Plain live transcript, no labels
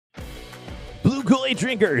Kool-Aid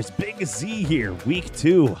drinkers, Big Z here, week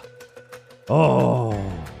 2.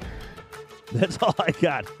 Oh, that's all I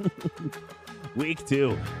got. Week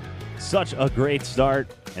 2. Such a great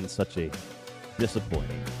start and such a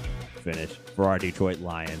disappointing finish for our Detroit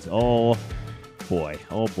Lions. Oh boy.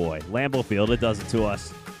 Lambeau Field, it does it to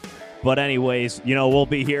us. But anyways, we'll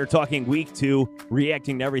be here talking week 2,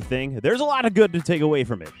 reacting to everything. There's a lot of good to take away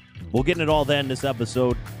from it. We'll get into all that in this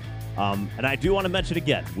episode. And I do want to mention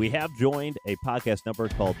again, we have joined a podcast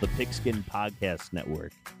network called the Pigskin Podcast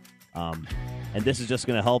Network. And this is just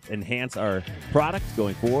going to help enhance our product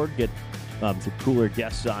going forward, get some cooler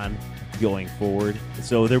guests on going forward.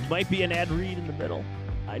 So there might be an ad read in the middle.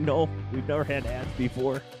 I know we've never had ads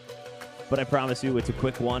before, but I promise you it's a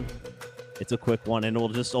quick one. It's a quick one, and it will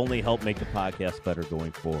just only help make the podcast better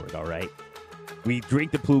going forward, all right? We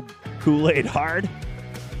drink the Kool-Aid hard.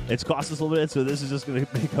 It's cost us a little bit, so this is just going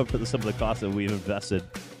to make up for some of the costs that we've invested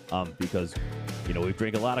because, we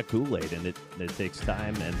drink a lot of Kool-Aid, and it takes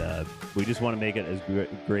time, and we just want to make it as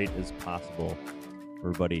great as possible for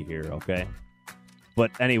everybody here, okay?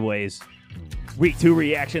 But anyways, week 2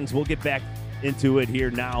 reactions. We'll get back into it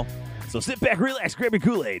here now. So sit back, relax, grab your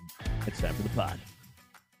Kool-Aid. It's time for the pod.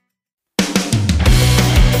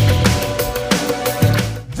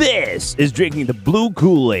 This is Drinking the Blue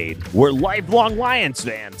Kool-Aid. We're lifelong Lions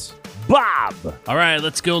fans. Bob. All right,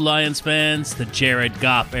 let's go, Lions fans. The Jared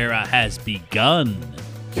Goff era has begun.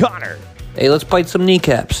 Connor. Hey, let's bite some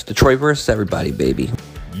kneecaps. Detroit versus everybody, baby.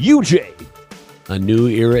 UJ. A new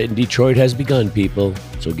era in Detroit has begun, people.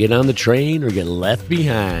 So get on the train or get left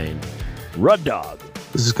behind. Rud Dog.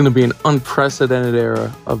 This is going to be an unprecedented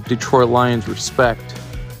era of Detroit Lions respect.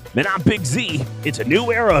 And I'm Big Z. It's a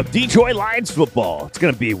new era of Detroit Lions football. It's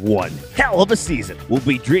going to be one hell of a season. We'll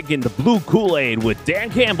be drinking the Blue Kool-Aid with Dan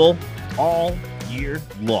Campbell all year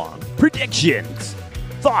long. Predictions,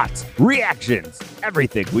 thoughts, reactions,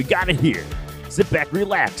 everything. We got it here. Sit back,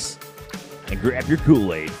 relax, and grab your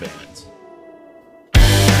Kool-Aid, fans.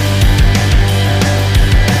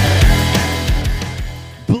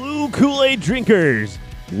 Blue Kool-Aid drinkers,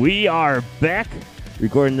 we are back.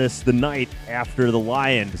 Recording this the night after the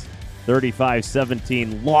Lions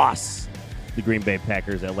 35-17 loss to the Green Bay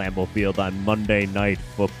Packers at Lambeau Field on Monday Night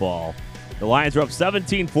Football. The Lions are up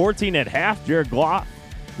 17-14 at half. Jared Goff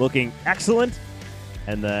looking excellent.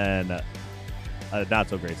 And then not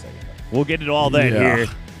so great second. We'll get into all that here.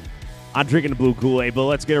 I'm drinking the Blue Kool-Aid, but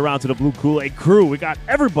let's get around to the Blue Kool-Aid crew. We got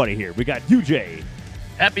everybody here. We got UJ.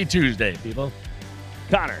 Happy Tuesday, people.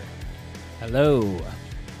 Connor. Hello.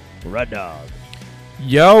 Red Dog.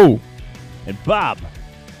 Yo. And Bob.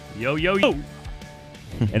 Yo.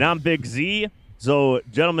 And I'm Big Z. So,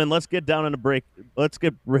 gentlemen, let's get down in the break. Let's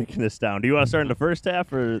get breaking this down. Do you want to start in the first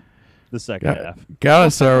half or the second half? Gotta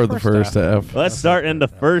start with the first half. Let's start in the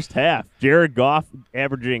first half. Jared Goff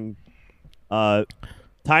averaging time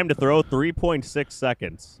to throw 3.6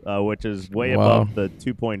 seconds, which is way above the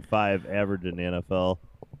 2.5 average in the NFL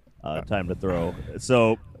time to throw.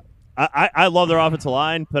 So, I love their offensive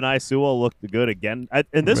line. Penei Sewell looked good again.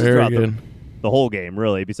 And this is throughout the whole game,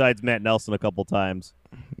 really, besides Matt Nelson a couple times.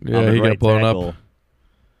 Yeah, he got blown up.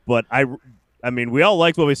 But, I mean, we all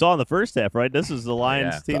liked what we saw in the first half, right? This is the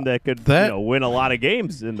Lions team that could win a lot of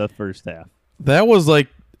games in the first half. That was,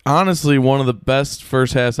 honestly, one of the best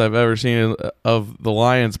first halves I've ever seen of the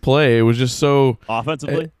Lions play. It was just so...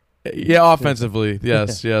 Offensively? Offensively,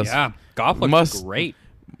 yes. Yeah, Goff looked great.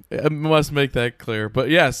 I must make that clear. But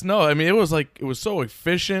yes, no, I mean, it was so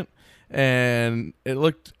efficient and it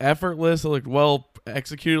looked effortless. It looked well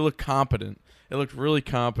executed. It looked competent. It looked really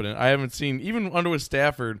competent. I haven't seen, even under with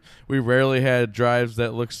Stafford, we rarely had drives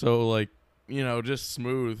that looked so just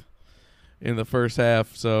smooth in the first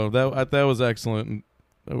half. So that was excellent. And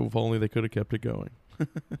if only they could have kept it going.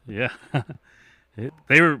 Yeah.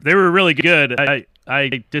 They were really good.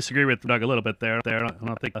 I disagree with Doug a little bit there. I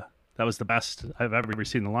don't think that was the best I've ever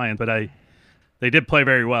seen the Lions, but they did play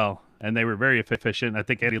very well, and they were very efficient. I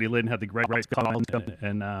think Andy Lynn had the right call,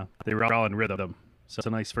 and they were all in rhythm. So it's a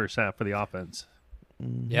nice first half for the offense.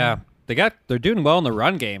 Yeah, they're doing well in the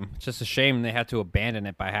run game. It's just a shame they had to abandon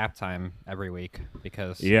it by halftime every week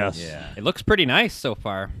because it looks pretty nice so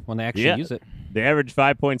far when they actually use it. They averaged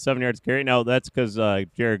 5.7 yards carry. Now, that's because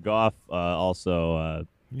Jared Goff also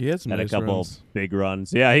he had some a couple runs. big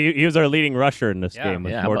runs. Yeah, he was our leading rusher in this game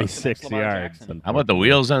with 46 yards. How about the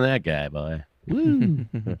wheels on that guy, boy? Woo.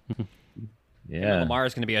 Yeah. Lamar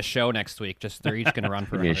is going to be a show next week. They're each going to run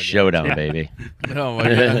for a showdown, baby. Oh, my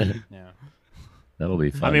God. Yeah. That'll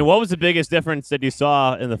be fun. I mean, what was the biggest difference that you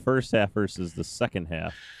saw in the first half versus the second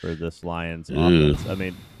half for this Lions offense? I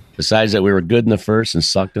mean, Besides that, we were good in the first and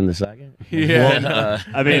sucked in the second. Yeah.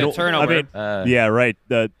 I mean, a turnover. yeah, right.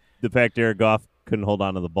 The fact Jared Goff couldn't hold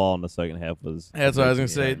on to the ball in the second half was. That's what I was gonna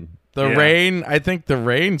say. and- The Yeah. rain, I think the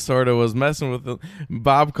rain sort of was messing with the.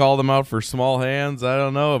 Bob called him out for small hands. I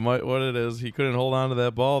don't know what it is. He couldn't hold on to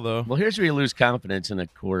that ball though. Well, here's where you lose confidence in a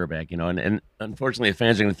quarterback, and unfortunately, the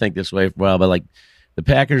fans are going to think this way for a while. But like, the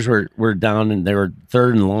Packers were down and they were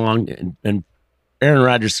third and long, and Aaron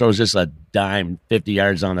Rodgers throws just a dime 50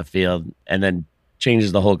 yards on the field, and then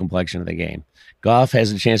changes the whole complexion of the game. Goff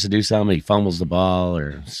has a chance to do something, he fumbles the ball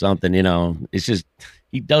or something. It's just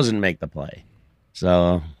he doesn't make the play.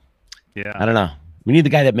 So Yeah. I don't know. We need the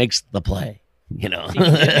guy that makes the play. He didn't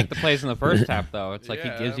make the plays in the first half, though. It's like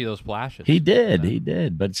Yeah. he gives you those flashes. He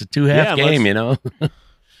did, but it's a 2-half Yeah, game,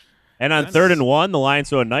 And on 3rd and 1, the Lions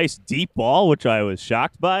throw a nice deep ball, which I was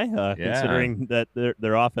shocked by, Yeah. considering that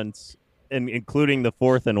their offense, and including the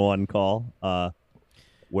 4th and 1 call,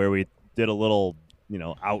 where we did a little,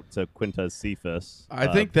 out to Quintez Cephas. I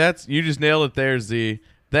think you just nailed it there, Z.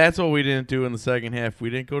 That's what we didn't do in the second half. We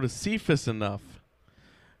didn't go to Cephas enough.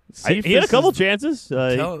 he had a Cephas couple is- chances.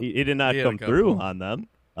 Tell- He did not he had a come through couple. on them.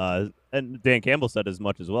 And Dan Campbell said as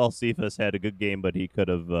much as well. Cephas had a good game, but he could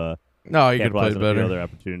have No, he could play capitalized on a few better. other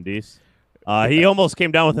opportunities. He almost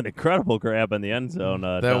came down with an incredible grab in the end zone.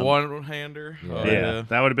 That down- one-hander. Yeah. Oh, Yeah.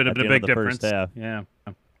 That would have been At a the big end of the first difference. half.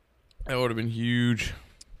 Yeah. That would have been huge.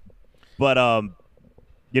 But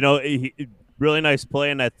really nice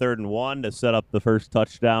play in that 3rd and 1 to set up the first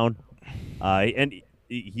touchdown. And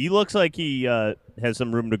he looks like he has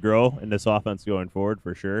some room to grow in this offense going forward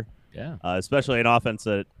for sure. Yeah. Especially an offense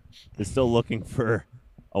that is still looking for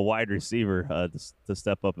a wide receiver to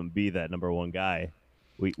step up and be that number one guy.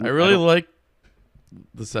 I really like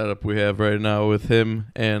the setup we have right now with him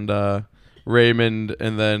and Raymond,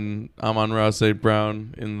 and then Amon-Ra St.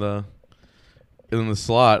 Brown in the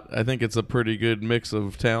slot. I think it's a pretty good mix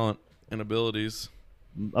of talent and abilities.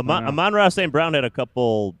 Amon-Ra St. Brown had a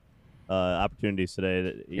couple opportunities today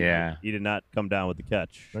that he did not come down with the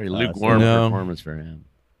catch. Very lukewarm No. performance for him.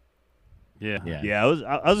 Yeah. Yeah,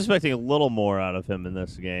 I was expecting a little more out of him in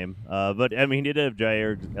this game. But, I mean, he did have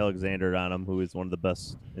Jair Alexander on him, who is one of the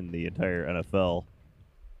best in the entire NFL.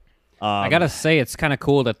 I gotta say, it's kind of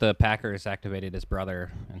cool that the Packers activated his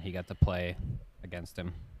brother and he got to play against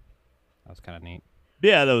him. That was kind of neat.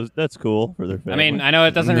 Yeah, that's cool for their family. I mean, I know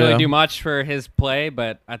it doesn't really Yeah. do much for his play,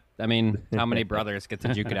 but I mean, how many brothers get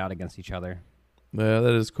to duke it out against each other? Yeah,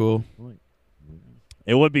 that is cool.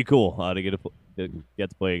 it would be cool to get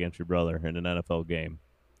to play against your brother in an NFL game.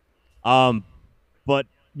 But,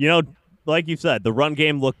 like you said, the run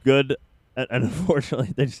game looked good, and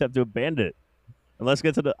unfortunately, they just have to abandon it. And let's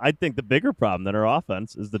get to I think the bigger problem than our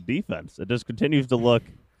offense is the defense. It just continues to look.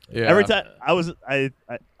 Yeah. Every time I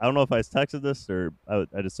don't know if I texted this or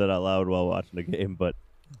I just said out loud while watching the game, but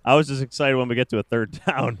I was just excited when we get to a 3rd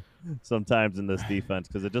down sometimes in this defense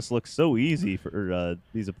because it just looks so easy for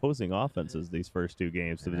these opposing offenses these first 2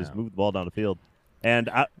 games to just move the ball down the field. And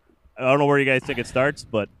I don't know where you guys think it starts,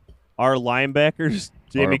 but our linebackers,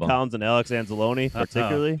 Jamie Horrible. Collins and Alex Anzalone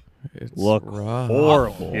particularly, It's look rough.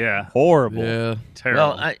 horrible. Yeah. Horrible. Yeah.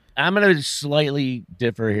 Terrible. Well, I'm going to slightly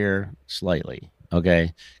differ here,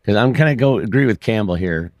 okay? Because I'm kind of agree with Campbell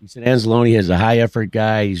here. He said Anzalone is a high effort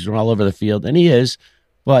guy. He's all over the field, and he is.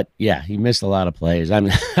 But yeah, he missed a lot of plays. I'm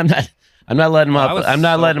not letting him I off. was I'm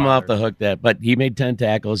not so letting him off bothered. the hook. But he made 10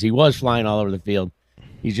 tackles. He was flying all over the field.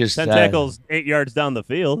 He's just 10 tackles 8 yards down the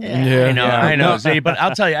field. Yeah. I know. See, but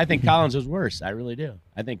I'll tell you, I think Collins was worse. I really do.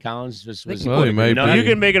 I think Collins just was. Well, he might be. You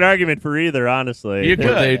can make an argument for either, honestly. You could.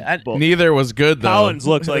 But they- I- neither was good though. Collins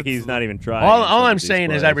looks like he's not even trying. All in some I'm of these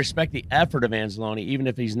saying is plays. I respect the effort of Anzalone, even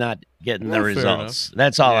if he's not getting the Well, fair results.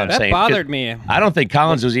 That's all I'm That saying. 'Cause bothered me. I don't think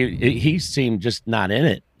Collins was. He seemed just not in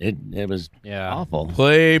it. It was Yeah. awful.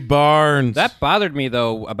 Play Barnes. That bothered me,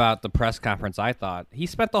 though, about the press conference, I thought. He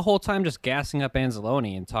spent the whole time just gassing up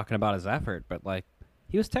Anzalone and talking about his effort, but,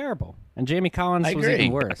 he was terrible. And Jamie Collins I was agree.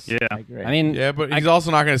 even worse. yeah. I agree. I mean, yeah, but he's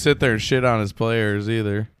also not going to sit there and shit on his players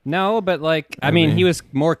either. no, but, I mean, he was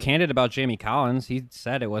more candid about Jamie Collins. He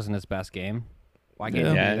said it wasn't his best game. Why can't he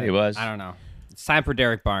do Yeah, that? he was. I don't know. It's time for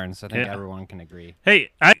Derek Barnes. I think Yeah. everyone can agree. Hey,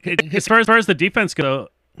 as far as the defense go,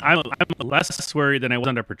 I'm less worried than I was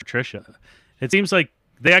under Patricia. It seems like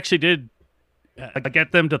they actually did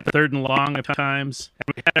get them to 3rd and long at times,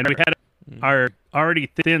 and we had our already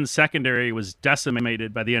thin secondary was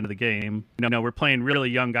decimated by the end of the game. We're playing really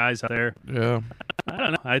young guys out there. Yeah. I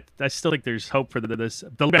don't know. I still think there's hope for this.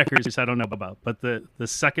 The linebackers I don't know about, but the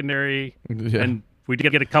secondary Yeah. and we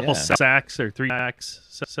did get a couple Yeah. sacks or 3 sacks,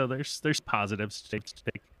 so there's positives to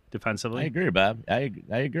take. defensively. I agree, Bob. I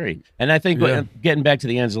agree. And I think getting back to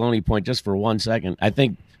the Anzalone point just for 1 second, I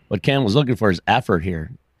think what Campbell's looking for is effort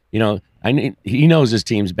here. You know, he knows his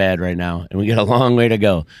team's bad right now, and we got a long way to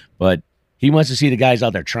go. But he wants to see the guys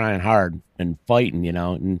out there trying hard and fighting, you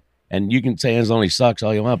know. And you can say Anzalone sucks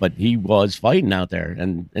all you want, but he was fighting out there.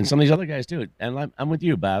 And some of these other guys, too. And I'm with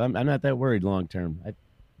you, Bob. I'm not that worried long term. I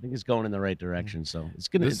think it's going in the right direction. So it's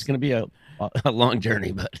gonna be a long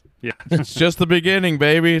journey, but Yeah. It's just the beginning,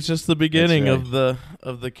 baby. It's just the beginning right.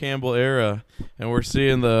 of the Campbell era, and we're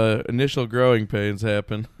seeing the initial growing pains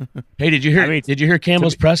happen. hey, did you hear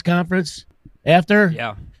Campbell's press conference after?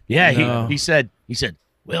 Yeah. Yeah, No. he said,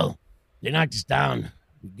 Will, they knocked us down.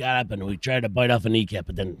 We got up and we tried to bite off a kneecap,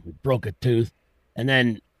 but then we broke a tooth. And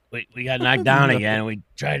then we got knocked down again, and we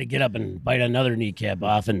tried to get up and bite another kneecap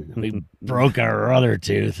off, and we broke our other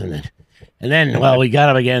tooth. And then, well, we got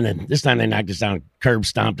up again, and this time they knocked us down, curb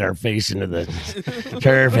stomped our face into the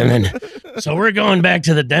turf. And then, so we're going back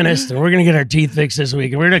to the dentist, and we're going to get our teeth fixed this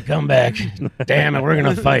week, and we're going to come back. Damn it, we're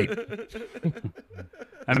going to fight.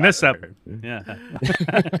 I missed that. Yeah.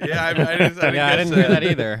 Yeah, I didn't hear that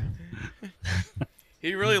either.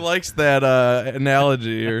 He really likes that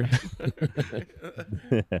analogy here.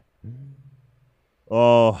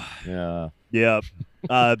 Oh, Yeah.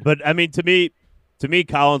 but I mean, to me,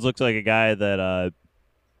 Collins looks like a guy that,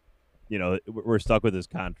 you know, we're stuck with his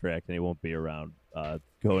contract and he won't be around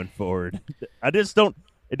going forward. I just don't.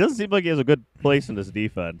 It doesn't seem like he has a good place in this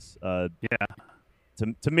defense. Yeah.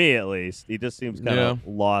 To me, at least, he just seems kind of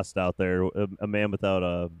lost out there. A man without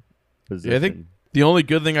a position. Yeah, I think the only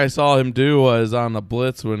good thing I saw him do was on the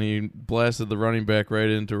blitz when he blasted the running back right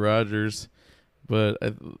into Rodgers. But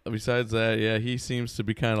besides that, yeah, he seems to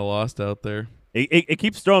be kind of lost out there. It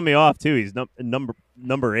keeps throwing me off too. He's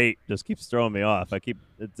number 8. Just keeps throwing me off.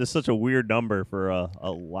 It's just such a weird number for a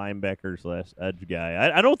linebacker / edge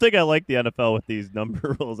guy. I don't think I like the NFL with these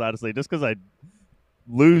number rules, honestly, just because I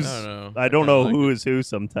lose. I don't know who is who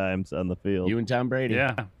sometimes on the field. You and Tom Brady.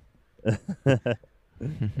 Yeah. I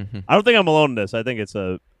don't think I'm alone in this. I think it's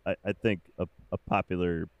a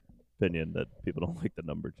popular opinion that people don't like the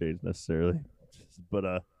number change necessarily.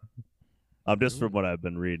 But just from what I've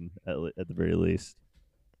been reading at the very least.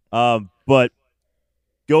 But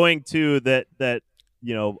going to that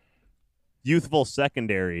you know, youthful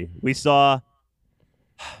secondary, we saw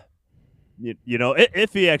you know,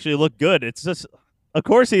 if he actually looked good, it's just, of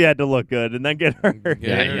course he had to look good and then get hurt.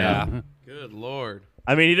 Yeah. Good Lord.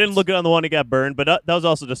 I mean, he didn't look good on the one he got burned, but that was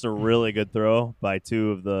also just a really good throw by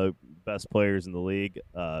two of the best players in the league.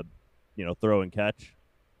 You know, throw and catch.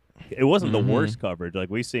 It wasn't the worst coverage. Like,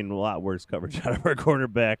 we've seen a lot worse coverage out of our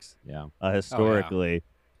cornerbacks. Historically.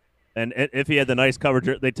 And if he had the nice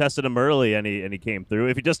coverage, they tested him early and he came through.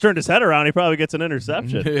 If he just turned his head around, he probably gets an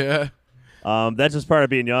interception. Yeah. That's just part of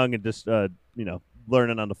being young and just you know,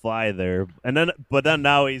 learning on the fly there. But then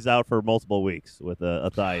now he's out for multiple weeks with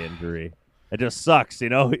a thigh injury. It just sucks, you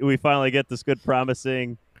know. We finally get this good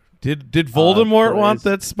promising. Did Voldemort want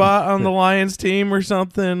that spot on the Lions team or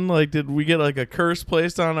something? Like, did we get like a curse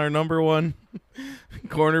placed on our number 1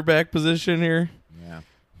 cornerback position here? Yeah,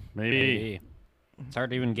 Maybe. It's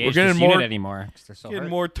hard to even gauge this unit anymore. They're so getting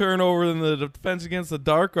hurt. more turnover than the Defense Against the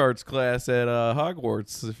Dark Arts class at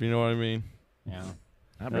Hogwarts, if you know what I mean. Yeah.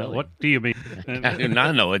 Not really. What do you mean? I do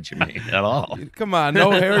not know what you mean at all. Come on,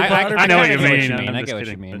 no Harry Potter. I know what you get mean. I I'm get what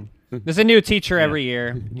just you kidding. mean. There's a new teacher every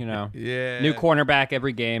year, you know. Yeah. New cornerback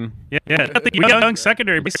every game. Yeah. I think young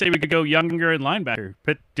secondary. We say we could go younger in linebacker.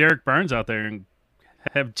 Put Derek Burns out there and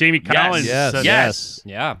have Jamie Collins. Yes.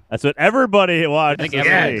 Yeah. That's what everybody I wants. think to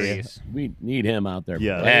everyone see. agrees. We need him out there.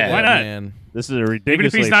 Yeah. bad. Why not? Man. This is a Even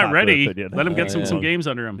ridiculously if he's not popular ready, opinion. let him get some games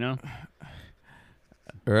under him. You know?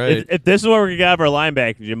 All right. If this is what we're going to have our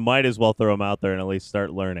linebackers, you might as well throw him out there and at least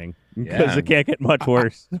start learning. Because it can't get much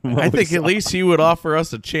worse. I think at least he would offer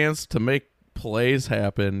us a chance to make plays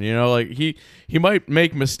happen. You know, like he might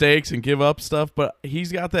make mistakes and give up stuff, but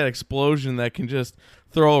he's got that explosion that can just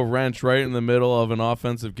throw a wrench right in the middle of an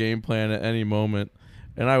offensive game plan at any moment.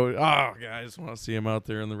 And I just want to see him out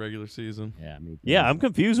there in the regular season. Yeah, me too. Yeah, I'm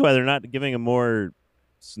confused why they're not giving him more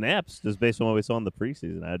snaps just based on what we saw in the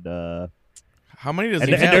preseason. How many does And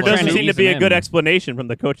he have? there trying doesn't to seem to ease be him a good in. explanation from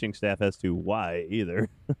the coaching staff as to why either.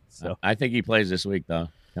 So, I think he plays this week, though,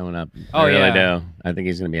 coming up. Oh, I really yeah. do. I think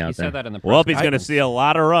he's going to be out He there. said that in the press well, if he's conference. going to see a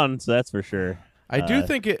lot of runs, that's for sure. I do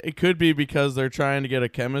think it could be because they're trying to get a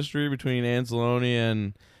chemistry between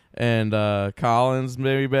Anzalone and Collins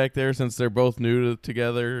maybe back there, since they're both new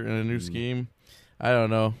together in a new scheme. I don't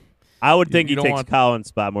know. I would think You he don't takes want- Collins'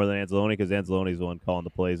 spot more than Anzalone because Anzalone's the one calling the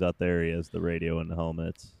plays out there. He has the radio and the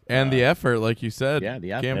helmets. And the effort, like you said. Yeah,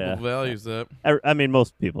 the effort. Campbell Yeah. values that. I mean,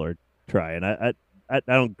 most people are trying. I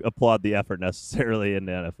don't applaud the effort necessarily in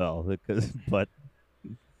the NFL, but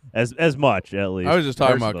as much at least. I was just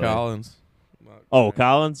talking about personally. Collins. Oh,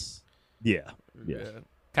 Collins? Yeah. Yeah.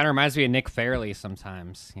 Kind of reminds me of Nick Fairley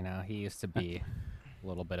sometimes. He used to be a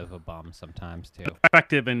little bit of a bum sometimes too.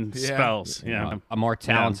 Effective in Yeah. spells. Yeah. A more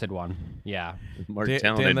talented one. Yeah. More Dan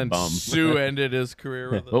talented then bums. Sue ended his career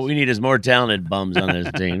with us. What we need is more talented bums on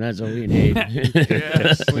this team. That's what we need.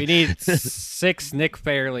 Yes. We need 6 Nick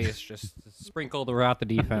Fairleys just sprinkled throughout the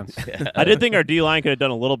defense. I did think our D line could have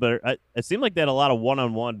done a little better. It seemed like they had a lot of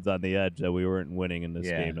one-on-ones on the edge that we weren't winning in this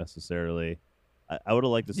Yeah. game necessarily. I would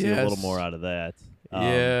have liked to see a Yes. little more out of that.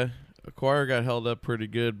 Yeah. Acquire got held up pretty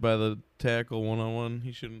good by the tackle one-on-one.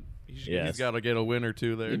 He's Yes. got to get a win or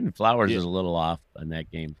two there. Even Flowers Yeah. is a little off on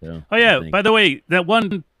that game too. Oh I yeah. think. By the way, that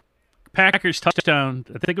one Packers touchdown,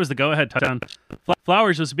 I think it was the go-ahead touchdown.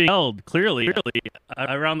 Flowers was being held clearly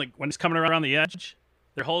around when he's coming around the edge.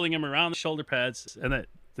 They're holding him around the shoulder pads, and the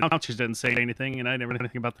announcers didn't say anything, and I never knew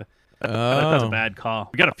anything about that was a bad call.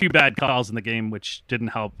 We got a few bad calls in the game, which didn't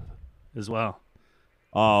help as well.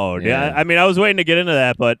 Oh, yeah. Yeah. I mean, I was waiting to get into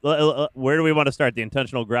that, but where do we want to start? The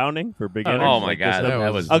intentional grounding for beginners? Oh my Like, God, just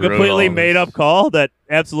that was a completely brutal. made-up call that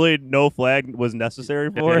absolutely no flag was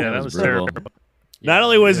necessary for. Yeah, that was brutal. terrible. Not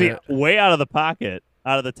only was Yeah. he way out of the pocket,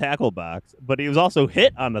 out of the tackle box, but he was also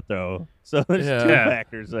hit on the throw. So there's Yeah. two Yeah.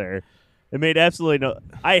 factors there. It made absolutely no.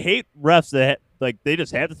 I hate refs that they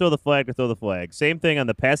just have to throw the flag to throw the flag. Same thing on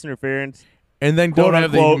the pass interference And then quote, don't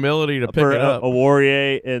have the unquote, humility to pick for it up. a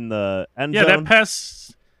Warrior in the end Yeah, zone. that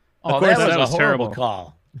pass. Oh, course, that was that a was horrible terrible.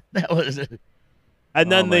 call. That was.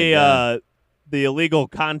 And then Oh, my God. the illegal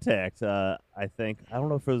contact. I think I don't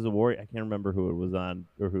know if it was a Warrior. I can't remember who it was on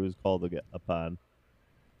or who was called upon.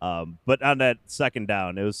 But on that second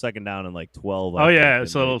down, it was second down and like 12. I Oh think, yeah, and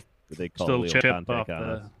it's a little they called still illegal chip contact off on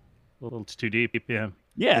us. a little too deep. Yeah.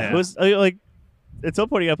 Yeah, it was like at some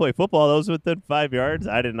point you got to play football. Those within 5 yards.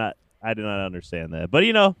 I did not understand that. But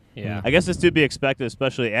Yeah. I guess it's to be expected,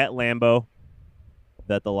 especially at Lambeau,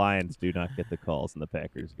 that the Lions do not get the calls and the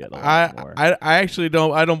Packers get a lot more. I actually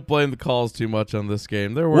don't. I don't blame the calls too much on this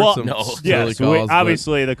game. There were Well, some no. silly Yes, calls. but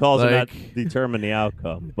obviously the calls do not like, determine the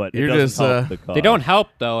outcome, but it you're doesn't just, help the call. They don't help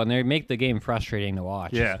though, and they make the game frustrating to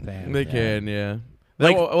watch. Yeah. as fans. they can, yeah.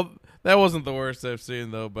 Like- That wasn't the worst I've seen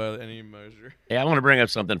though, by any measure. Hey, I want to bring up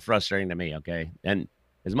something frustrating to me, okay? And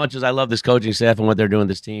as much as I love this coaching staff and what they're doing with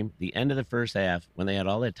this team, the end of the first half, when they had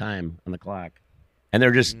all that time on the clock, and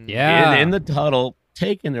they're just Yeah. in the huddle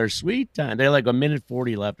taking their sweet time. They're like a minute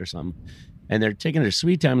 40 left or something, and they're taking their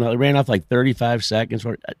sweet time. They ran off like 35 seconds.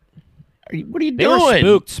 What are you They doing? were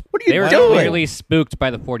spooked. What are you They were doing? clearly spooked by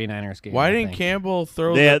the 49ers game. Why I didn't think. Campbell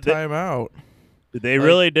throw They- that they- time out? They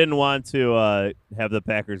really didn't want to have the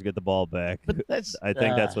Packers get the ball back. But that's I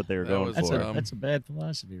think that's what they were that going was that's for. dumb. that's a bad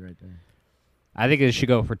philosophy right there. I think they should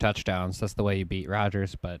go for touchdowns. That's the way you beat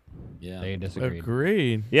Rodgers, but Yeah, they disagreed.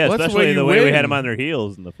 Agreed. Yeah, Well, that's especially the you way we win. had them on their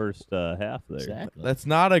heels in the first half there. exactly. That's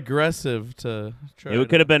not aggressive to try. It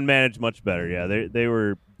could have been managed much better. Yeah, they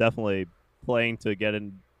were definitely playing to get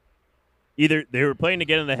in. Either they were playing to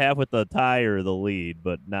get in the half with the tie or the lead,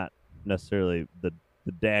 but not necessarily the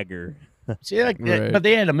dagger. See, like, Right. but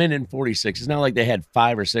they had a minute and 46. It's not like they had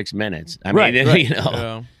 5 or 6 minutes. I Right, mean, right. you know,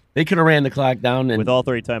 Yeah. they could have ran the clock down and With all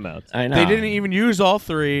three timeouts. I know They didn't even use all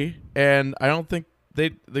three, and I don't think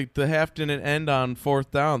the half didn't end on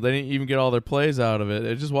fourth down. They didn't even get all their plays out of it.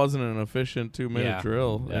 It just wasn't an efficient 2-minute Yeah.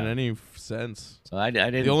 drill in Yeah. any sense. So I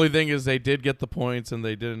didn't. The only thing is they did get the points, and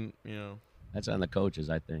they didn't. That's on the coaches,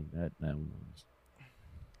 I think. That one was.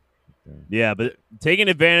 Yeah, but taking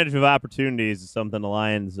advantage of opportunities is something the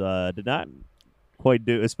Lions did not quite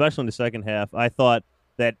do, especially in the second half. I thought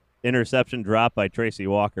that interception drop by Tracy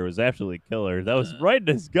Walker was absolutely killer. That was right in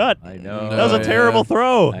his gut. I know. That was a yeah. terrible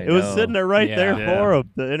throw. I It was know. sitting there right Yeah. there Yeah. for him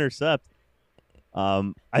to intercept.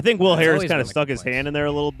 I think Will It's Harris always kind been of the stuck his complaints. hand in there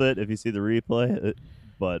a little bit if you see the replay.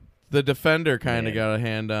 But The defender kind of Man. got a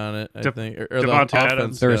hand on it, I De- think, or Devontae the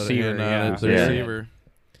Adams. offense The got a receiver, hand on yeah. it. The Yeah. receiver.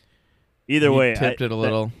 either He way, tipped it a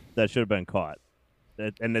little. That should have been caught.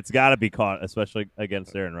 And it's got to be caught, especially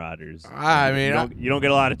against Aaron Rodgers. I mean, you don't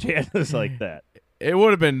get a lot of chances like that. It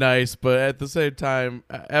would have been nice, but at the same time,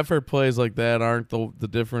 effort plays like that aren't the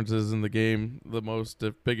differences in the game.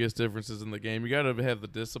 The biggest differences in the game. You got to have the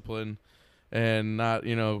discipline and not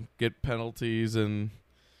get penalties and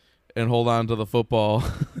hold on to the football.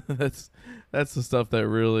 that's the stuff that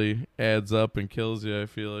really adds up and kills you, I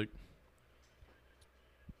feel like.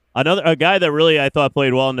 A guy that really I thought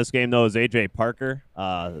played well in this game though is AJ Parker,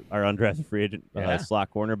 our undrafted free agent slot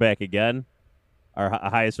cornerback again, our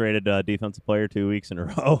highest rated defensive player 2 weeks in a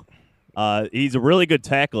row. He's a really good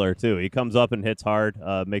tackler too. He comes up and hits hard,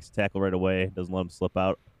 makes a tackle right away, doesn't let him slip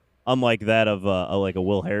out. Unlike that of like a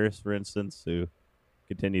Will Harris, for instance, who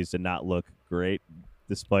continues to not look great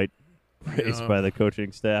despite praise by the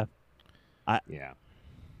coaching staff. I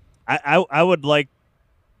would like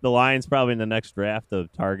the Lions probably in the next draft to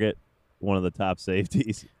target one of the top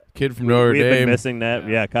safeties. Kid from Notre Dame. We've been missing that.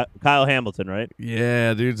 Yeah, Kyle Hamilton, right?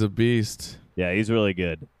 Yeah, dude's a beast. Yeah, he's really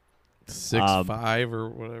good. 6'5" or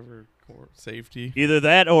whatever. Safety. Either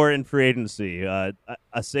that or in free agency. A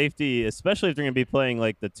safety, especially if they're going to be playing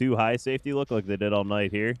like the 2 high safety look like they did all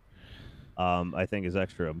night here, I think is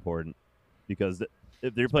extra important because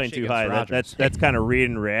if they're playing Especially too high, against that's kind of read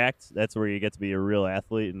and react. That's where you get to be a real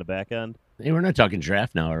athlete in the back end. Hey, we're not talking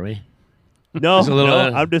draft now, are we? No, It's a little,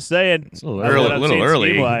 I'm just saying. It's a little early.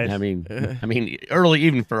 scheme-wise. I mean, early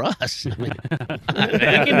even for us. I mean, We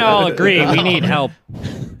can all agree we need help.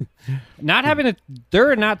 Not having there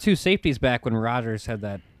were not 2 safeties back when Rodgers had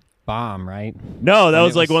that bomb, right? No, that And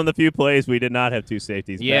was it like was- one of the few plays we did not have 2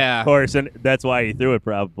 safeties back, Yeah. of course, and that's why he threw it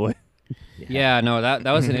probably. Yeah, no, that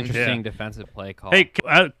was an interesting defensive play call. Hey,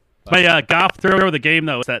 my Goff throw of the game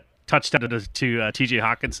though was that touchdown to T.J.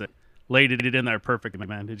 Hawkinson. Laid it in there perfectly,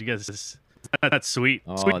 man. Did you guys? That's sweet.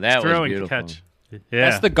 Oh, Sweet that was throw and beautiful. catch. Yeah,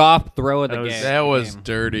 That's the Goff throw of the That was- game. That was game.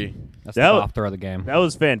 dirty. That's the That Goff throw of the game. That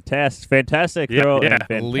was fantastic. Fantastic Yeah, throw. yeah.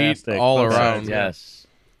 And Elite fantastic all both around. sides. yes.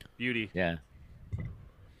 beauty. Yeah.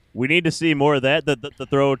 We need to see more of that. The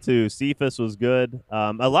throw to Cephas was good.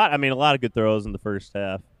 A lot of good throws in the first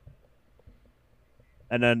half.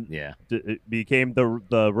 And then Yeah. it became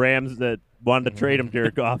the Rams that wanted to trade him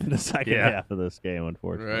Jared Goff in the second Yeah. half of this game,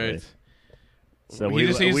 unfortunately. Right. So He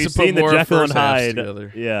just needs we've to put seen the more Jekyll and first halves Hyde.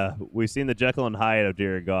 together. Yeah, we've seen the Jekyll and Hyde of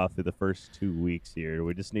Jared Goff through the first 2 weeks here.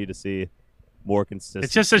 We just need to see more consistency.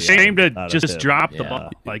 It's just a shame to out of just him. drop the Yeah. ball.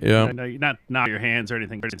 Like, Yeah. I know you're not your hands or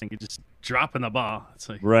anything. You're just dropping the ball. It's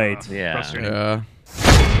like, Right. Yeah. frustrating. Yeah.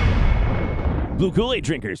 Blue Kool-Aid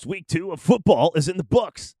drinkers, week 2 of football is in the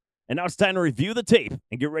books. And now it's time to review the tape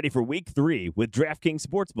and get ready for week 3 with DraftKings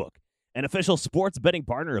Sportsbook, an official sports betting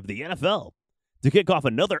partner of the NFL. To kick off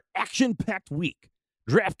another action-packed week,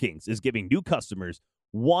 DraftKings is giving new customers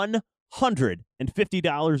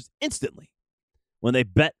 $150 instantly when they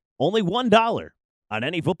bet only $1 on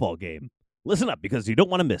any football game. Listen up because you don't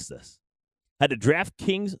want to miss this. Head to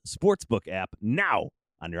DraftKings Sportsbook app now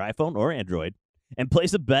on your iPhone or Android and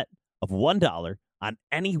place a bet of $1 on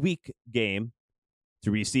any week game to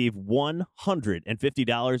receive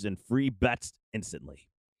 $150 in free bets instantly.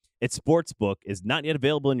 Its sportsbook is not yet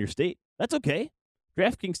available in your state. That's okay.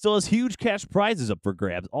 DraftKings still has huge cash prizes up for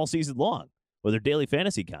grabs all season long with their daily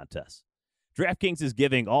fantasy contests. DraftKings is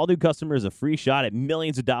giving all new customers a free shot at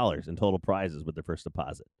millions of dollars in total prizes with their first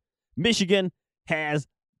deposit. Michigan has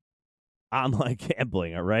online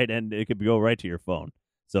gambling, all right? And it could go right to your phone.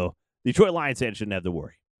 So Detroit Lions fans shouldn't have to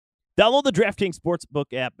worry. Download the DraftKings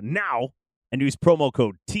Sportsbook app now and use promo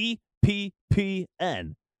code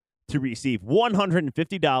TPPN to receive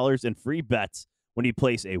 $150 in free bets when you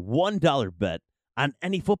place a $1 bet on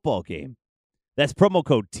any football game. That's promo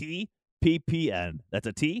code TPPN. That's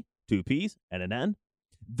a T, 2 P's, and an N.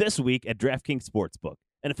 This week at DraftKings Sportsbook,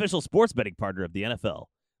 an official sports betting partner of the NFL.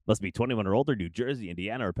 Must be 21 or older, New Jersey,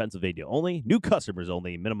 Indiana, or Pennsylvania only. New customers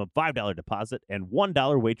only. Minimum $5 deposit and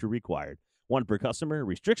 $1 wager required. One per customer.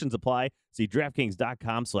 Restrictions apply. See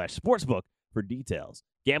DraftKings.com/sportsbook for details.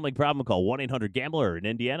 Gambling problem? Call 1-800-GAMBLER, or in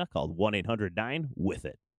Indiana, call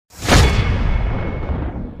 1-800-9-WITH-IT.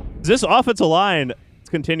 This offensive line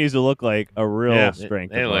continues to look like a real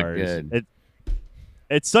strength they of look ours. good.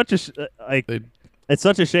 It's such a it's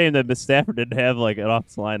such a shame that Miss Stafford didn't have like an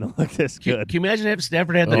offensive line that looked this Can good. you imagine if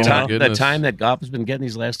Stafford had Oh, my the goodness. time that Goff has been getting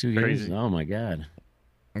these last 2 years? Crazy. Oh, my God.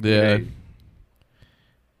 Yeah.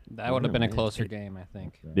 That would have been a closer game, I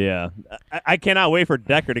think. Yeah, I cannot wait for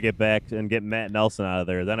Decker to get back and get Matt Nelson out of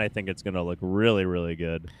there. Then I think it's going to look really, really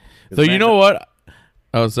good. 'Cause So you Matt- know what?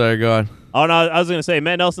 Oh, sorry. Go on. Oh no, I was going to say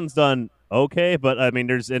Matt Nelson's done okay, but I mean,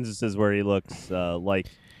 there's instances where he looks like.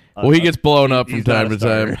 Well, he gets blown up from he's not time a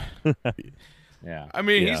to time. Yeah. I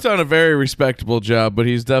mean, Yeah. he's done a very respectable job, but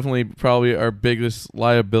he's definitely probably our biggest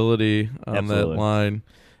liability on Absolutely. that line.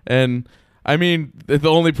 And I mean, the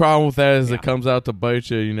only problem with that is Yeah. it comes out to bite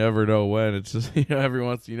you. You never know when. It's just every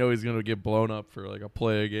once he's going to get blown up for like a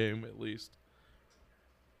play a game at least.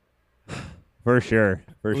 For sure,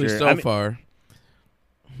 for At sure. least so far.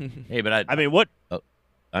 Hey, but I mean, what?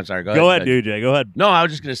 I'm sorry. Go ahead, DJ. Go ahead. No, I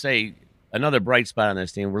was just going to say, another bright spot on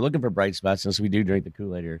this team. We're looking for bright spots since we do drink the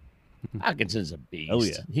Kool-Aid here. Hawkinson's a beast. Oh,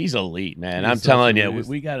 yeah. He's elite, man. He's I'm such telling a you, beast.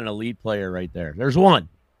 we got an elite player right there. There's one.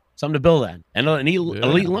 Something to build on. And an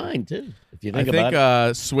elite line, too, if you think about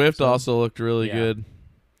it. Swift also looked really good.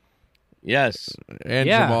 Yes. And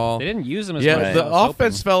Yeah, Jamal. they didn't use him as much Yeah, as the I was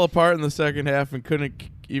offense hoping. fell apart in the second half and couldn't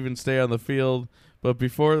even stay on the field. But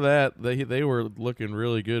before that, they were looking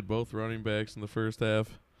really good, both running backs in the first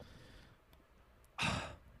half.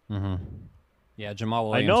 Yeah, Jamal I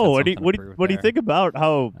Williams. know. had What do something to prove you there. think about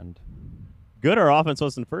how And good our offense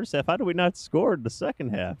was in the first half? How did we not score in the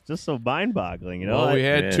second half? Just so mind-boggling, you know? Well, we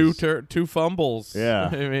had It two fumbles. Yeah.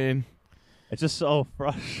 I mean, It's just so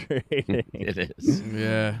frustrating. It is.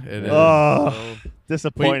 yeah, it is. Oh. So-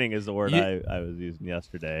 Disappointing is the word you- I was using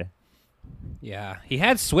yesterday. yeah, he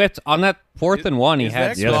had Swift on that 4th and 1. He Is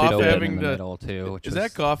had that Swift Goff open having in the to- middle too. Which Is was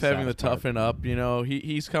that Goff the having to saddest part. toughen up? You know,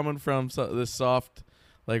 he's coming from this soft,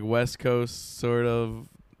 like West Coast sort of.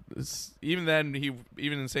 Even then,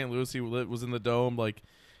 even in St. Louis, he was in the dome. Like,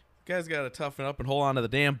 guy's got to toughen up and hold on to the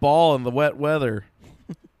damn ball in the wet weather.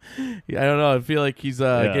 Yeah, I don't know. I feel like he's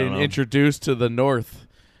I getting don't know. introduced to the North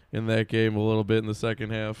in that game a little bit in the second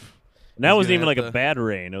half. And that He's wasn't gonna even like have a to- bad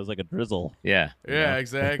rain. It was like a drizzle. Yeah. Yeah,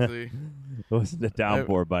 exactly. It wasn't a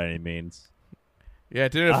downpour by any means. Yeah,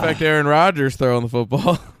 it didn't affect Aaron Rodgers throwing the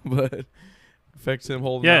football, but it affects him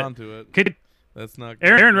holding Yeah. on to it. Could That's not good.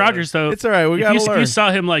 Aaron Rodgers, though, It's all right. We if got to you, if learn. you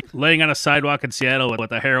saw him like laying on a sidewalk in Seattle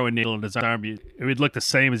with a heroin needle in his arm, it would look the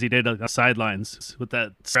same as he did on the sidelines with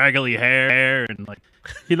that scraggly hair and like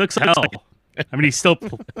he looks like hell. I mean, he still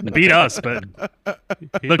beat us, but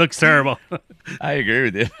he looks terrible. I agree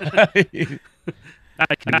with you.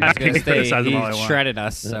 I can I was gonna say, criticize him all I he want. shredded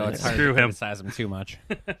us, so it's hard Screw to him. criticize him too much.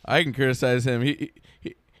 I can criticize him.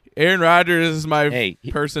 Aaron Rodgers is my Hey,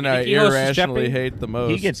 person you I think he hosts irrationally Jeopardy? hate the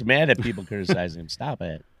most. He gets mad at people criticizing him. Stop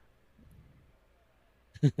it.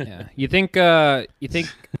 Yeah, you think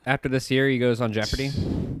after this year he goes on Jeopardy,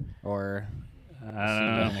 or is he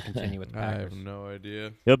going to continue with the I Packers? have no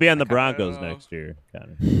idea. He'll be on the I Broncos don't know. next year,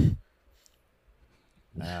 Connor.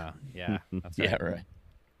 Yeah, that's Yeah, right. right.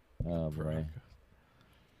 Oh, boy.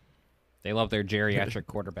 They love their geriatric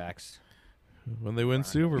quarterbacks. When they win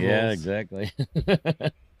Super Bowls. Yeah, exactly.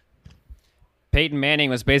 Peyton Manning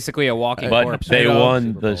was basically a walking But corpse. they for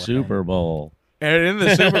won Super Bowl the with him. Super Bowl. And in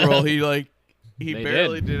the Super Bowl, he They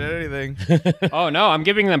barely did. did anything. Oh no, I'm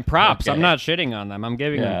giving them props. I'm Okay. not shitting on them. I'm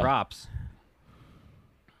giving them Yeah. props.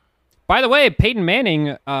 By the way, Peyton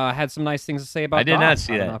Manning had some nice things to say about. I did not Goff.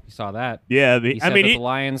 see I don't that. know if you saw that. Yeah, He said that the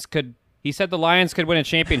Lions could. He said the Lions could win a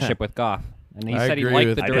championship with Goff, and he I said he agree liked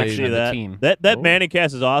with the I Peyton. did direction see of the that. team. That Oh. Manning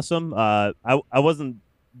cast is awesome. I wasn't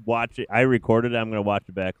watching. I recorded it. I'm gonna watch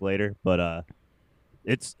it back later, but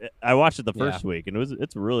I watched it the first week, and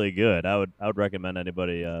it's really good. I would recommend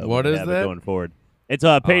anybody. What would is have that? it going forward? It's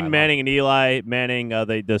I Peyton love Manning and Eli Manning.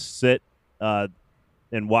 They just sit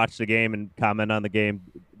and watch the game and comment on the game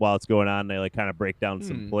while it's going on. They like kind of break down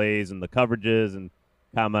some plays and the coverages and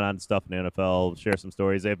comment on stuff in the NFL. Share some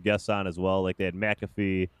stories. They have guests on as well. Like they had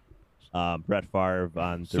McAfee, Brett Favre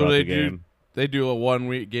on So throughout they the game. they do a 1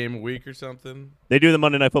 week game a week or something. They do the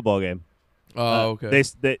Monday Night Football game. Oh, okay.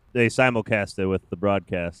 They simulcast it with the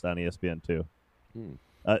broadcast on ESPN too.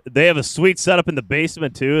 They have a sweet setup in the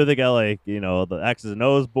basement too. They got like the X's and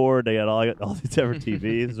O's board. They got all these different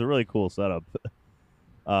TVs. It's a really cool setup.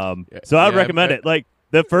 So I'd recommend it. Like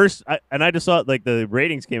the first, and I just saw like the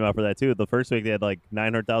ratings came out for that too. The first week they had like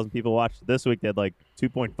 900,000 people watch. This week they had like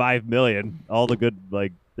 2.5 million. All the good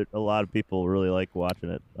a lot of people really like watching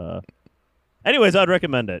it. Anyways, I'd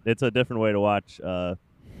recommend it. It's a different way to watch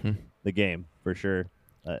the game for sure,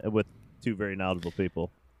 with two very knowledgeable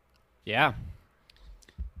people. Yeah.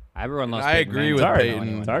 Everyone loves. I Peyton agree Manning. with I don't know Peyton.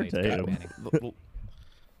 anyone It's who hard hates to hate Peyton him. Manning.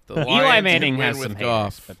 The Eli Lions Manning could win has with some Goff.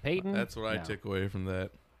 haters, but Peyton. That's what I no. took away from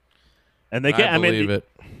that. And they can't. I believe mean, it.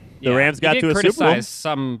 the Rams got he to did a Super Bowl. criticize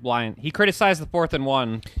some line. He criticized the 4th and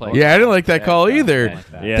 1 play. Yeah, I didn't like that call I don't either. like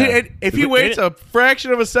that. Yeah. If he They waits didn't- a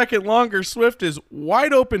fraction of a second longer, Swift is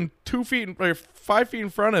wide open 2 feet or 5 feet in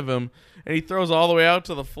front of him, and he throws all the way out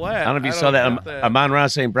to the flat. I don't know if you saw that. Amon-Ra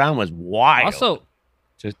St. Brown was wide Also,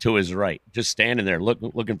 to his right, just standing there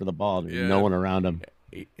looking for the ball. Yeah. No one around him.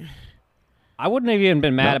 I wouldn't have even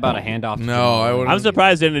been mad about a handoff. to No, Jamal I Williams. wouldn't. I'm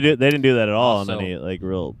surprised they didn't do that at all Also- on any like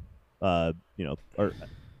real, but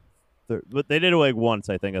they did it like once,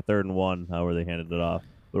 I think, a 3rd and 1, where they handed it off.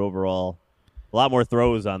 But overall, a lot more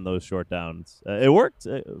throws on those short downs. It worked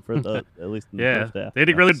for at least in the Yeah, first half. they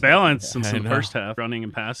did really balance since I the know. first half, running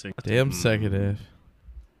and passing. Damn second half.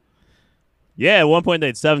 Yeah, at one point they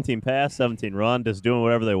had 17 pass, 17 run, just doing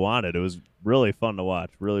whatever they wanted. It was really fun to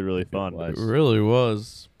watch. Really, really fun. was. It really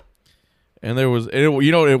was. And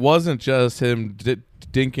it wasn't just him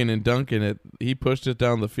dinking and dunking it. He pushed it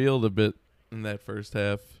down the field a bit in that first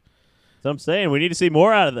half. So I'm saying we need to see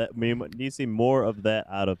more out of that. We need to see more of that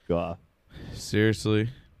out of Goff. Seriously.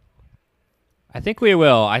 I think we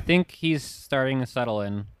will. I think he's starting to settle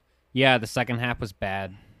in. Yeah, the second half was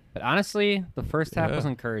bad, but honestly, the first half was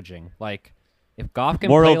encouraging. Like, if Goff can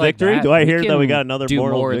moral play victory, like that, do I hear he that we can got another do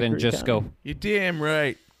moral more victory than just coming? go? You're damn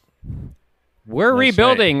right. We're That's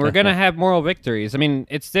rebuilding. right. We're gonna have moral victories. I mean,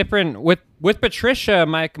 it's different with Patricia.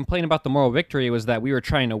 My complaint about the moral victory was that we were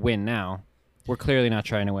trying to win. Now we're clearly not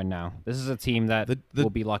trying to win. Now this is a team that will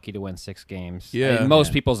be lucky to win 6 games. Yeah. in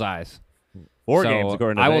most people's eyes. 4 So games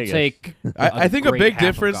according to I will Vegas. take. I think a great big half of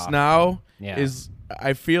difference Goff. now Yeah. is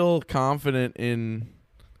I feel confident in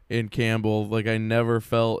Campbell like I never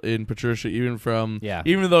felt in Patricia, even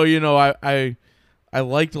though I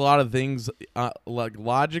liked a lot of things like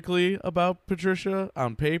logically about Patricia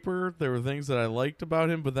on paper. There were things that I liked about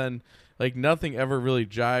him, but then like nothing ever really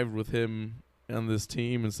jived with him on this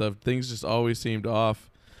team and stuff. Things just always seemed off.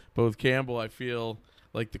 But with Campbell, I feel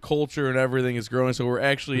like the culture and everything is growing. So we're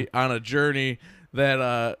actually on a journey that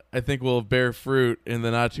I think will bear fruit in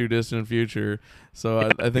the not too distant future. So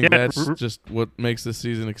I think that's just what makes this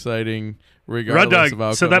season exciting, regardless of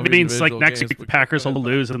outcome. So that means like individual next games. week the Packers will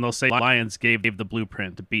lose and they'll say Lions gave the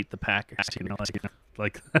blueprint to beat the Packers.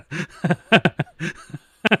 Like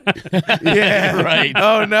Yeah, right.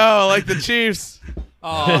 Oh no, like the Chiefs.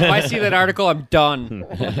 Oh, if I see that article, I'm done.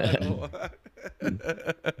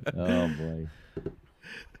 Oh boy.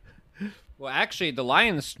 Well, actually, the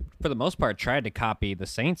Lions, for the most part, tried to copy the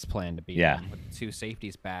Saints' plan to beat Yeah. them with 2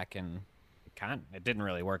 safeties back, and it didn't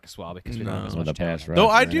really work as well because we don't have as With much the pass talent.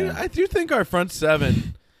 rush. No, I do think our front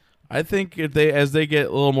seven. I think as they get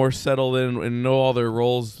a little more settled in and know all their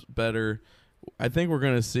roles better, I think we're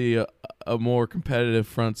going to see a more competitive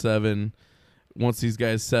front seven once these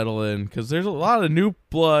guys settle in, because there's a lot of new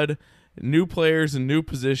blood, new players, and new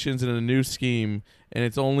positions in a new scheme, and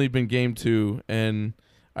it's only been game 2, and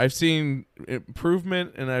I've seen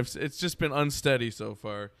improvement, and it's just been unsteady so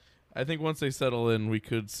far. I think once they settle in, we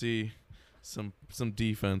could see some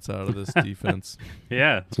defense out of this defense.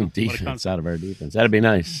 yeah, Some defense out of our defense. That'd be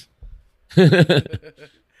nice.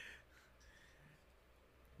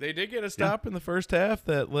 They did get a stop in the first half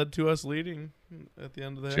that led to us leading at the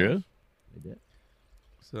end of the half. True. They did.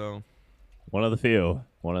 So, One of the few.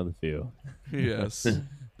 One of the few. yes.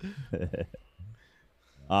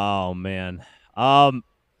 Oh man.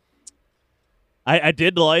 I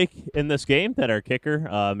did like in this game that our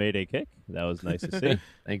kicker made a kick. That was nice to see.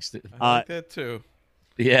 Thanks to I like that too.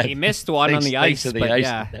 yeah. He missed one on the thanks ice, to the but ice.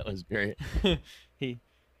 yeah, That was great. he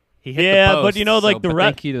hit the Yeah, post, but you know, like so- the but ref,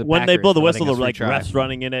 thank you to the when they Packers blow the for letting whistle, the us like retry. refs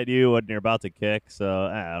running in at you when you're about to kick. So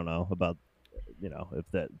I don't know about if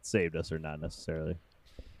that saved us or not necessarily.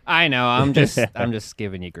 I know. I'm just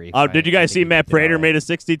giving you grief. Oh, did you guys see Matt Prater made a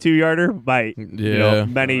 62-yarder by Yeah.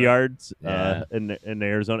 many yards Yeah. in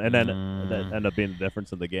Arizona, and then that ended up being the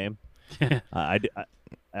difference in the game.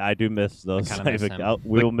 I do miss those. kinda Type miss of, him.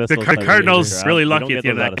 we'll miss The those type of Cardinals games. really We don't lucky get at the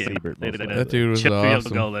end those of out that game. Siebert They most did of That dude was chip field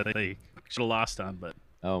awesome. goal that they should have lost on, but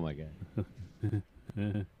Oh my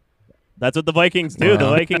god. That's what the Vikings do. The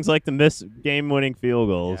Wow. Vikings like to miss game-winning field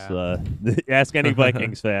goals. Yeah. Ask any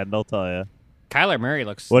Vikings fan; they'll tell you. Kyler Murray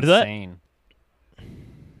looks What is that? insane. I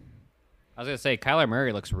was gonna say Kyler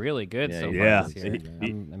Murray looks really good so far Yeah. this year. He-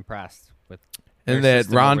 I'm impressed with. And their that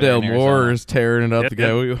system over there Rondell in Moore Arizona. is tearing it up. Yep, The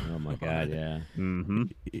guy. We, Oh my god. Yeah. Mm-hmm.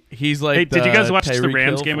 he's like. hey, did you guys watch the Tyreek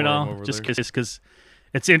Rams Hill game at for him all? over Just there. because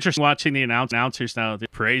it's interesting watching the announcers now they're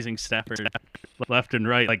praising Stafford left and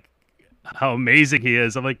right, like how amazing he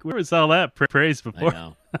is. I'm like, where was all that praise I before?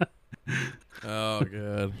 know. Oh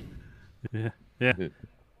god. Yeah,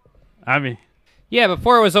 I mean, Yeah,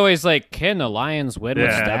 before it was always like, can the Lions win with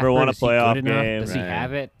Yeah. Stafford? Never won a Is he playoff good enough? game. Does he Right.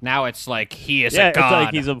 have it? Now it's like he is Yeah, a it's god.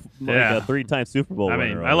 like he's a Yeah. 3-time Super Bowl I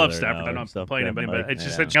winner. mean, I love over there Stafford. now I'm and not stuff. complaining, Yeah, but it's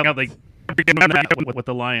just Yeah. it's like with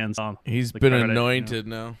the Lions on. He's Like been credit, anointed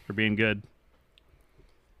now. for being good.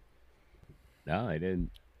 No, I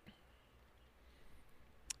didn't.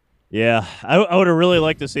 Yeah, I would have really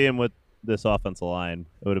liked to see him with this offensive line.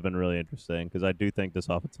 It would have been really interesting because I do think this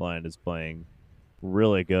offensive line is playing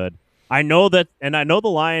really good. I know that, and I know the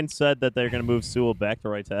Lions said that they're going to move Sewell back to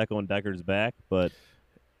right tackle and Decker's back, but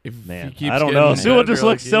If man, he keeps I don't getting know. Sewell better just like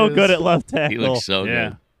looks he so is- good at left tackle. He looks so Yeah.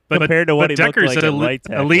 good. compared to what he Decker's looked like at elite, right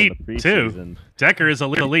tackle elite in the too. preseason. Decker is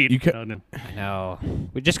elite. You ca- Oh, no. I know.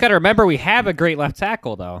 We just got to remember we have a great left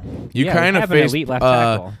tackle, though. You Yeah, kind we of have an face elite left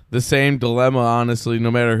tackle. the same dilemma, honestly,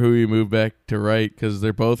 no matter who you move back to right, because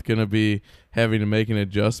they're both going to be having to make an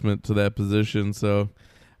adjustment to that position. So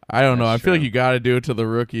I don't know. I feel like you got to do it to the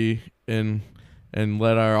rookie and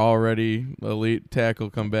let our already elite tackle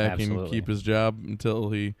come back and Absolutely. keep his job until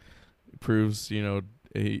he proves,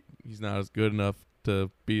 he's not as good enough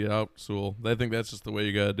to beat out Sewell. I think that's just the way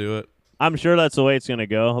you got to do it. I'm sure that's the way it's going to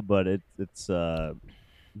go, but it's something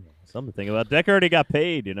to think about. Deck already got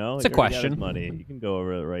paid, It's He a already got question. his money. You can go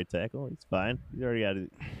over the right tackle. He's fine. He's already got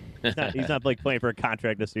it. He's not like playing for a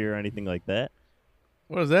contract this year or anything like that.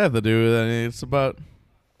 What does that have to do with it? It's about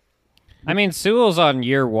Sewell's on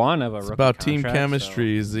year 1 of a rookie about team contract,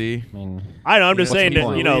 chemistry, Z. So, I mean, I know. I'm just What's saying the that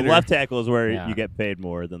point? left tackle is where Yeah. you get paid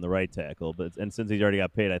more than the right tackle. And since he's already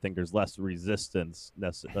got paid, I think there's less resistance,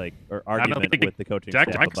 or argument think with the coaching Jack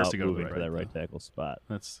staff likes about to go to the moving to right that right tackle spot.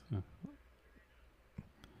 That's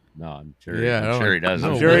No, I'm sure. Yeah, I I'm don't- sure he doesn't.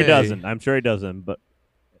 no I'm sure he way. doesn't. I'm sure he doesn't. But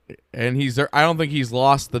And I don't think he's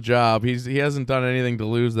lost the job. He hasn't done anything to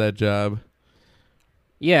lose that job.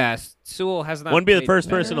 yeah, Sewell has not. wouldn't be the played- first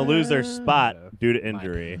person to lose their spot due to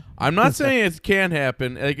injury. I'm not saying it can't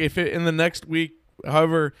happen. Like if it, in the next week,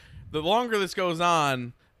 however, the longer this goes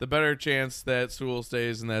on, the better chance that Sewell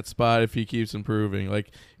stays in that spot if he keeps improving.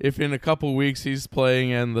 Like if in a couple weeks he's playing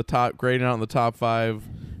in the top, grading out in the top 5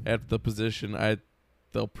 at the position,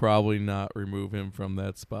 they'll probably not remove him from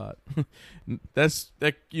that spot. Because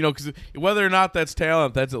whether or not that's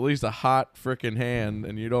talent, that's at least a hot freaking hand,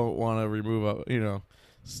 and you don't want to remove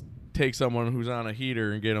take someone who's on a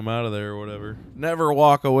heater and get him out of there or whatever. Never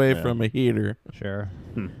walk away from a heater. Sure.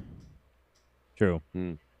 True.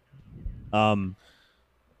 Hmm.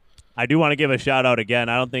 I do want to give a shout out again.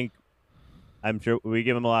 I'm sure we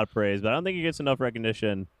give him a lot of praise, but I don't think he gets enough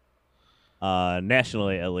recognition.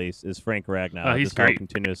 Nationally, at least, is Frank Ragnow. Oh, he's Just how great.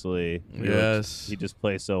 Continuously. Yes. He just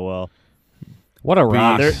plays so well. What a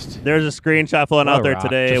rock. There's a screenshot floating What out a there rock.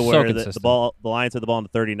 today Just so where the consistent. Lions had the ball in the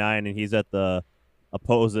 39, and he's at the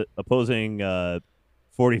opposing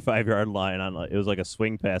 45-yard line on it was like a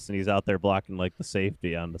swing pass, and he's out there blocking like the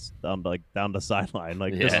safety down the sideline.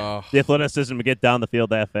 Like Yeah. just Oh, the athleticism to get down the field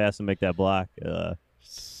that fast and make that block.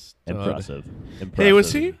 Impressive. Hey,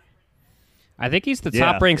 was he? I think he's the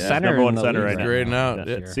Yeah, top-ranked yeah, center. number one in the center league right now. Grading out.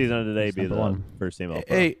 Yeah, Sure. season of today He's be number the one. first team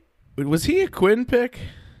All-Pro. Hey, was he a Quinn pick?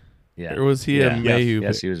 Yeah. Or was he Yeah. a Mayhew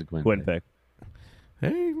Yes, pick? he was a Quinn. Quinn pick.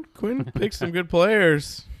 Hey, Quinn picked some good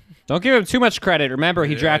players. Don't give him too much credit. Remember,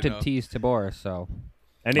 he Yeah, I drafted know. Tees Tabor, so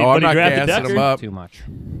And Oh, I'm when he not drafted gassing Decker him up. too much.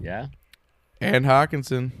 Yeah. And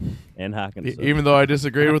Hawkinson. and Hawkins. Even though I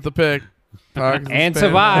disagreed with the pick. Hawkinson's And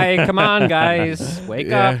fan. Savai, come on, guys,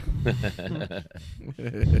 wake up.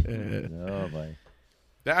 Oh boy.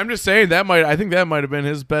 I'm just saying I think that might have been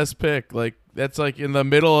his best pick. Like that's like in the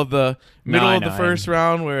middle of the I know, first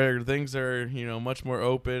round where things are, much more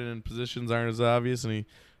open and positions aren't as obvious, and he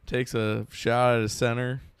takes a shot at a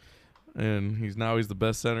center, and he's the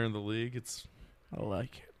best center in the league. I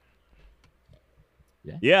like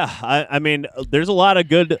it. Yeah, I mean, there's a lot of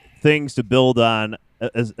good things to build on,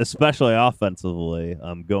 especially offensively,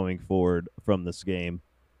 going forward from this game.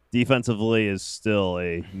 Defensively is still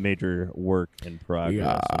a major work in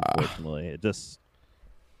progress. Unfortunately, it's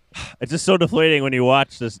just so deflating when you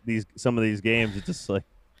watch some of these games. It's just like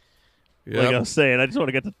I was saying, I just want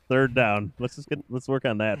to get the third down. Let's work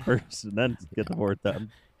on that first, and then get the fourth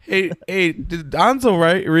down. Hey, did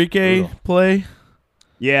Donzo Enrique play?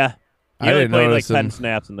 Yeah, he I only didn't played like notice 10 him.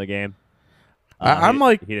 snaps in the game. I'm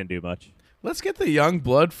like, he didn't do much. let's get the young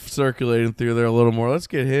blood circulating through there a little more. Let's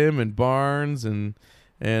get him and Barnes and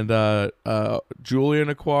Julian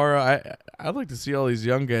Aquara. I'd like to see all these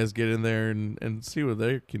young guys get in there and see what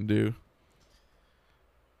they can do.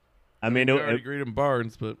 I mean, we already agreed on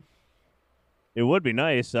Barnes, but it would be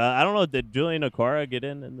nice. I don't know. Did Julian Aquara get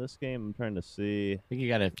in this game? I'm trying to see. I think he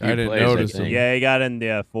got a few I didn't plays. notice I think. him. Yeah, he got in 3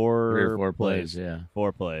 or 4 plays. Yeah.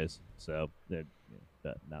 4 plays. So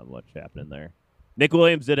not much happening there. Nick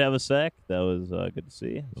Williams did have a sack. That was good to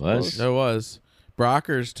see. Was? there was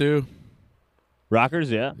Brockers too. Rockers,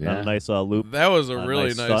 yeah. Yeah. A nice loop. That was a really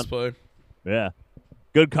nice nice stunt. play. Yeah.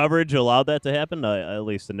 Good coverage allowed that to happen, at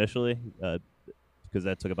least initially, because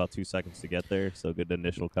that took about 2 seconds to get there. So good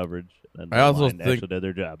initial coverage. And I also the line think- actually did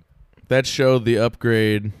their job. That showed the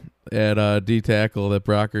upgrade at D tackle that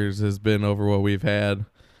Brockers has been over what we've had.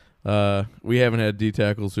 We haven't had D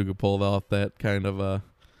tackles who could pull off that kind of a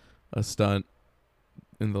stunt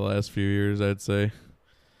in the last few years, I'd say.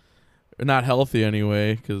 Not healthy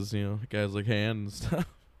anyway, because guys like Hand and stuff.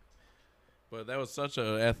 But that was such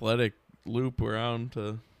an athletic loop around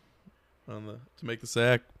to make the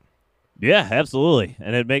sack. Yeah, absolutely.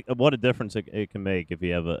 And what a difference it can make if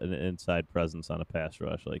you have an inside presence on a pass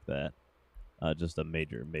rush like that. Just a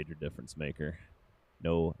major, major difference maker.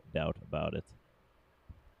 No doubt about it.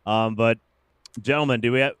 But gentlemen,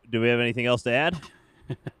 do we have anything else to add?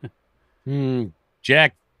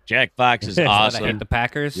 Jack Fox is I awesome. hate the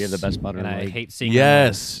Packers. We have the best punter and in the I league. hate seeing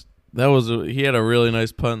Yes, that was he had a really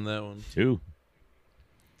nice punt in that one. 2.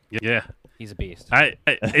 Yeah. He's a beast. We're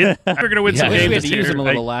going to win some I wish games we had this to use year. him a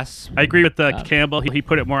little less. I agree with Campbell. He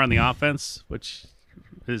put it more on the offense, which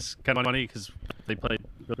is kind of funny because they played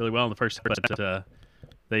really well in the first half, but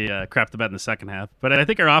they crapped the bed in the second half. But I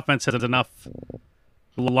think our offense has enough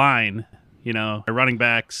line, our running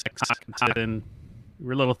backs, and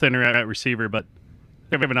we're a little thinner at receiver, but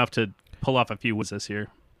we have enough to pull off a few wins this year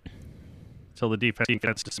until the defense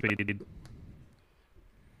gets to speed.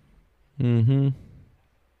 Mm-hmm.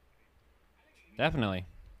 Definitely.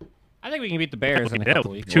 I think we can beat the Bears in a Yeah,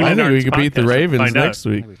 couple weeks. tune I in think our we could beat the podcast and Ravens find out. next I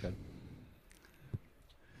week. think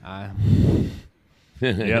we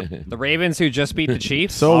could. Yep. The Ravens who just beat the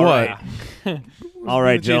Chiefs. So All what? right. All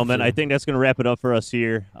right, Chiefs gentlemen. do? I think that's going to wrap it up for us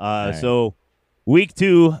here. right. So, week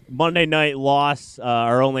 2, Monday night loss,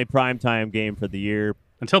 our only primetime game for the year.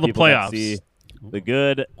 Until the People got to playoffs. see the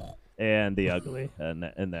good and the ugly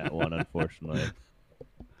in that one, unfortunately.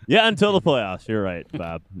 Yeah, until the playoffs. You're right,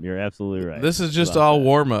 Bob. You're absolutely right. This is just about all that.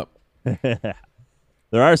 warm up.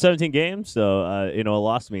 There are 17 games, so a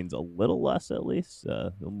loss means a little less at least.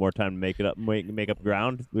 A little more time to make up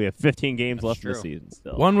ground. We have 15 games left in the true. season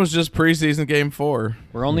still. One was just preseason game 4.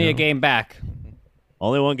 We're only a game back.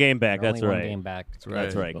 Only one game back. We're That's only right. One game back.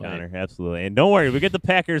 That's right, Connor. Absolutely. And don't worry, we get the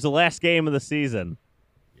Packers the last game of the season.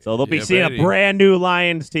 So they'll be Yeah, seeing baby. a brand new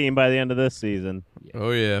Lions team by the end of this season. Oh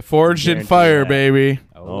yeah, forged in Guarantee fire, that. baby.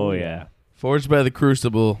 Oh, yeah. Forged by the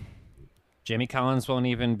Crucible. Jimmy Collins won't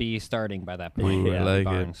even be starting by that point. Ooh, I like it.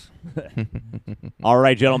 Barnes. All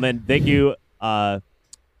right, gentlemen. Thank you,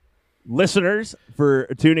 listeners, for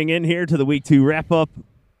tuning in here to the Week 2 wrap-up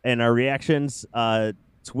and our reactions.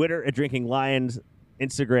 Twitter at Drinking Lions,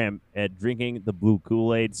 Instagram at Drinking the Blue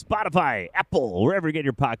Kool-Aid, Spotify, Apple, wherever you get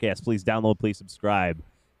your podcasts. Please download, please subscribe,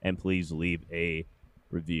 and please leave a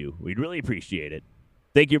review. We'd really appreciate it.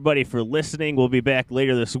 Thank you, everybody, for listening. We'll be back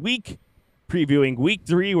later this week previewing Week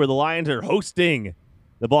 3, where the Lions are hosting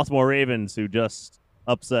the Baltimore Ravens, who just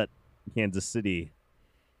upset Kansas City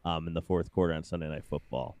in the fourth quarter on Sunday Night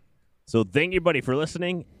Football. So thank you, everybody, for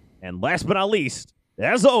listening. And last but not least,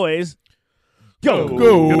 as always, go.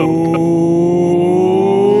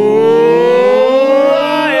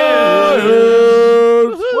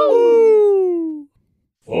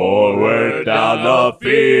 Forward down the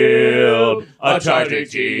field, a charging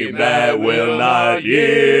team that will not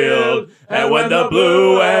yield. And when the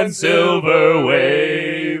blue and silver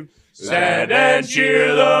wave, stand and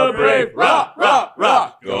cheer the brave. Rock, rock,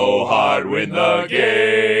 rock. Go hard, win the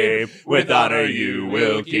game. With honor you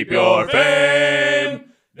will keep your fame.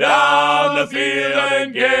 Down the field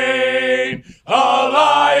and gain a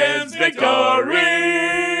Lions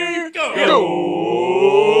victory.